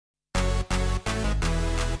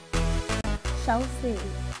Chelsea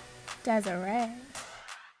Desiree.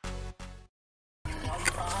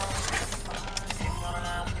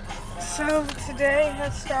 So today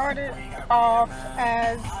has started off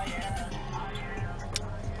as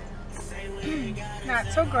not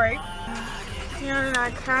so great. You know, and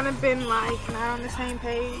I kind of been like not on the same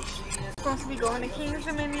page. Supposed to be going to King's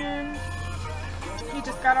Dominion. He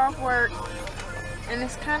just got off work. And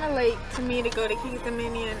it's kind of late to me to go to King's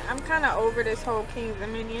Dominion. I'm kind of over this whole King's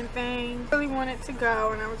Dominion thing. I really wanted to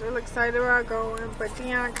go and I was really excited about going. But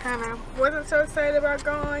Dion kind of wasn't so excited about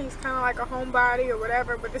going. He's kind of like a homebody or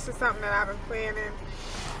whatever. But this is something that I've been planning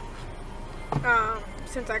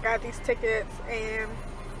since I got these tickets. And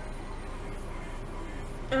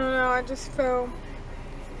I don't know, I just feel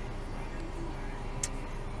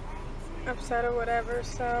upset or whatever.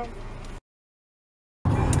 So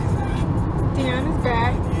Dion is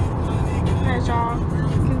back, as y'all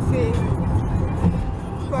can see.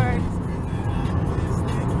 But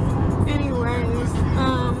anyways,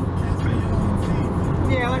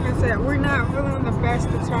 yeah, like I said, we're not really on the best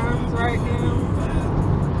of terms right now.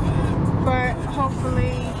 But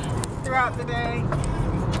hopefully throughout the day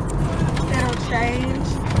it'll change.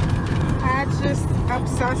 I just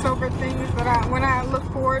obsess over things that when I look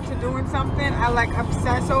forward to doing something, I like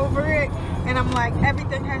obsess over it. And I'm like,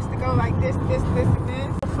 everything has to go like this, this, this, and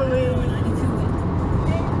this. Hopefully,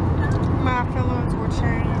 my feelings will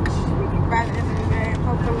change by the end of the day.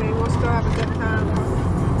 Hopefully, we'll still have a good time.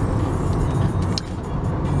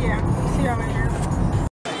 Yeah, see y'all later.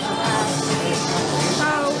 So,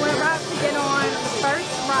 we're about to get on the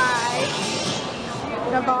first ride,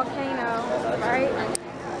 the volcano, right?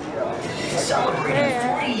 Celebrating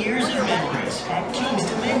 40 years of memories at King's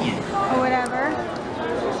Dominion. Or whatever.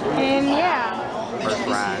 And yeah. First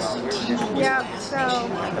ride. Yep, so.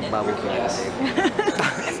 The bubble gas.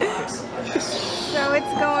 So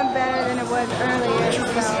it's going better than it was earlier. So.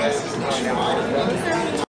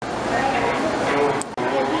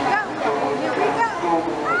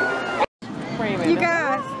 Here we go. You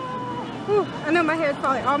guys. Whew, I know my hair is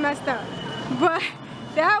probably all messed up. But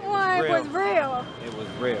that one was real. It was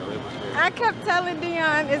real. It was real. I kept telling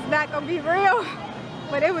Dion it's not gonna be real,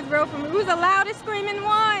 but it was real for me. Who's the loudest screaming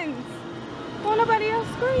ones? Well, nobody else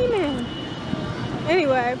screaming.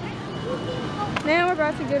 Anyway, now we're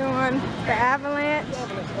about to get on the avalanche.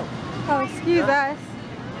 Oh, excuse us.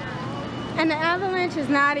 And the avalanche is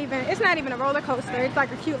not even a roller coaster. It's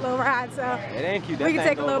like a cute little ride, so it ain't cute. We can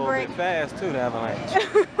take a little break. Bit fast too, the avalanche.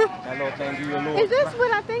 That little thing do you a little. Is this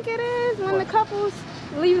what I think it is when the couples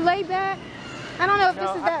lay back? I don't know if this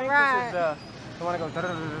is that ride. This is the one that goes.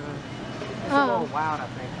 It's a little wild, I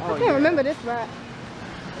think. I can't remember this ride.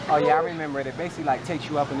 Oh yeah, I remember it. It basically like takes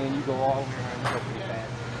you up and then you go all over and you go pretty fast.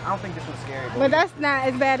 I don't think this one's scary. But that's not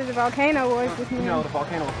as bad as the volcano was. You know, the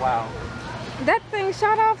volcano was wild. That thing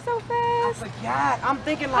shot off so fast. I forgot. I'm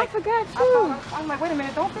thinking like. I forgot too. I'm like, wait a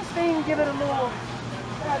minute. Don't this thing give it a little?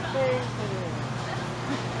 That thing.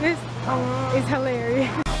 This is hilarious.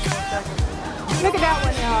 Look at that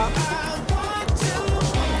one, y'all.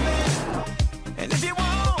 And if you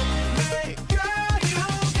want me, girl, you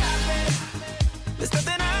got me. There's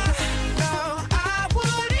nothing I know I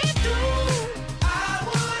wouldn't do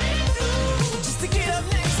just to get up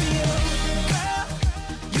next to you. Girl,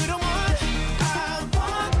 you the one I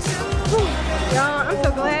want to. Y'all, I'm so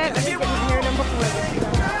glad I didn't get to hear them before this.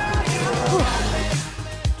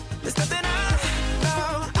 There's nothing I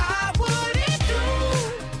know I wouldn't do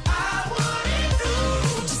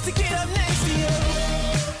just to get up next to you.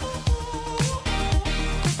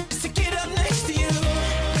 Just to get up next to you.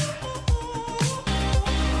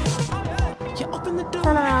 You open the door.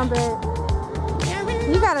 Turn around, babe.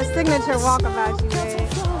 You got a signature walk about you, babe.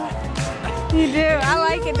 You do. I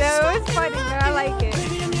like it though. It's funny, but I like it.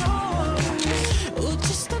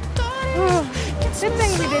 Ooh. Good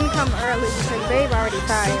thing we didn't come early because babe already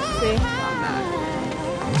tired. See?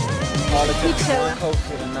 All the He chilling.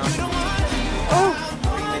 Oh.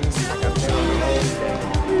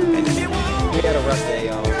 We had a rough day,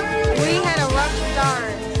 y'all. We had a rough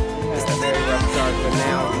start. It's a very rough start, but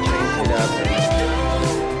now we changed it up. And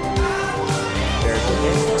very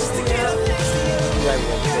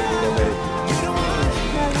good.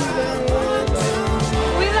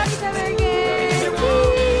 We love each other again.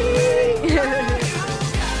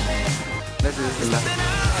 This is the last.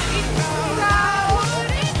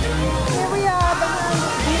 Here we are behind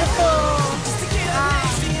this beautiful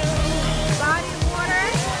body of water.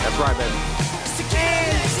 That's right, baby.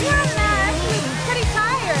 And we're not pretty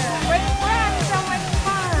tired. We're having so much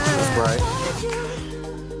fun. That's right.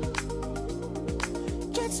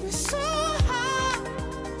 Gets me so high,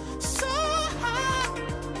 so high.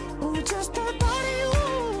 Ooh, just the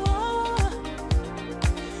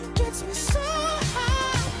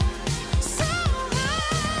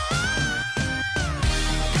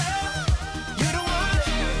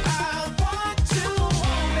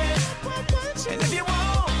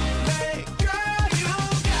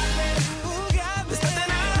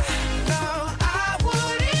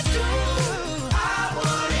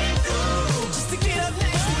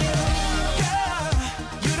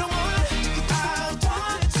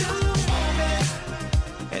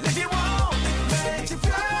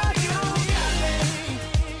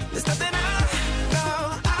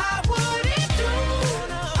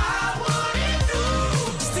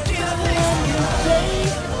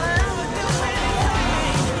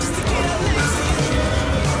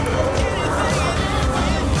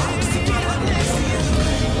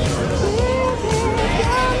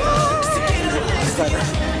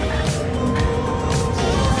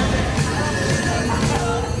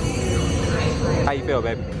How you feel,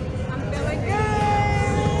 baby? I'm feeling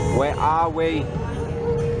good. Where are we?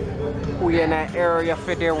 We in that area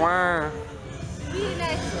 51. We in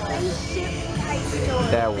that spaceship type store.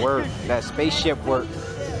 That work, that spaceship work. I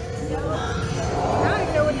don't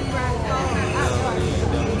even know what this ride is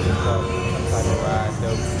called. Some type of ride,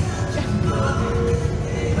 though.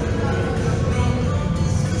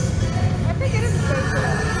 I think it is a spaceship.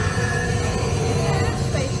 Yeah, it is a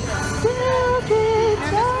spaceship.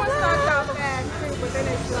 Now this one starts out fast too, but then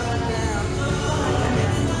it slows down.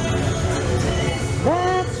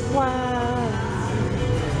 That's why.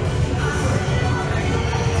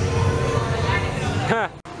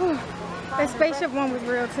 That spaceship one was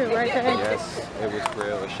real too, right there. Yes, it was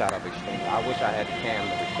real. It shot up extreme. I wish I had the camera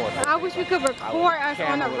to record that. I wish we could record us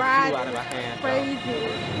on the ride. It was crazy.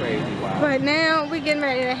 Crazy, wow. But now we getting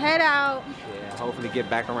ready to head out. Yeah, hopefully get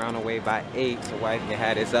back around the way by 8 so wife can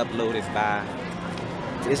have this uploaded by.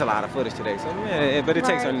 It's a lot of footage today, so yeah, but it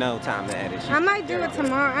takes her no time to edit. I might do it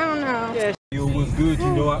tomorrow. I don't know. Yeah, it was good,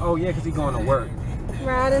 you know. Oh yeah, cause he going to work.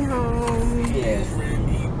 Riding home. Yeah.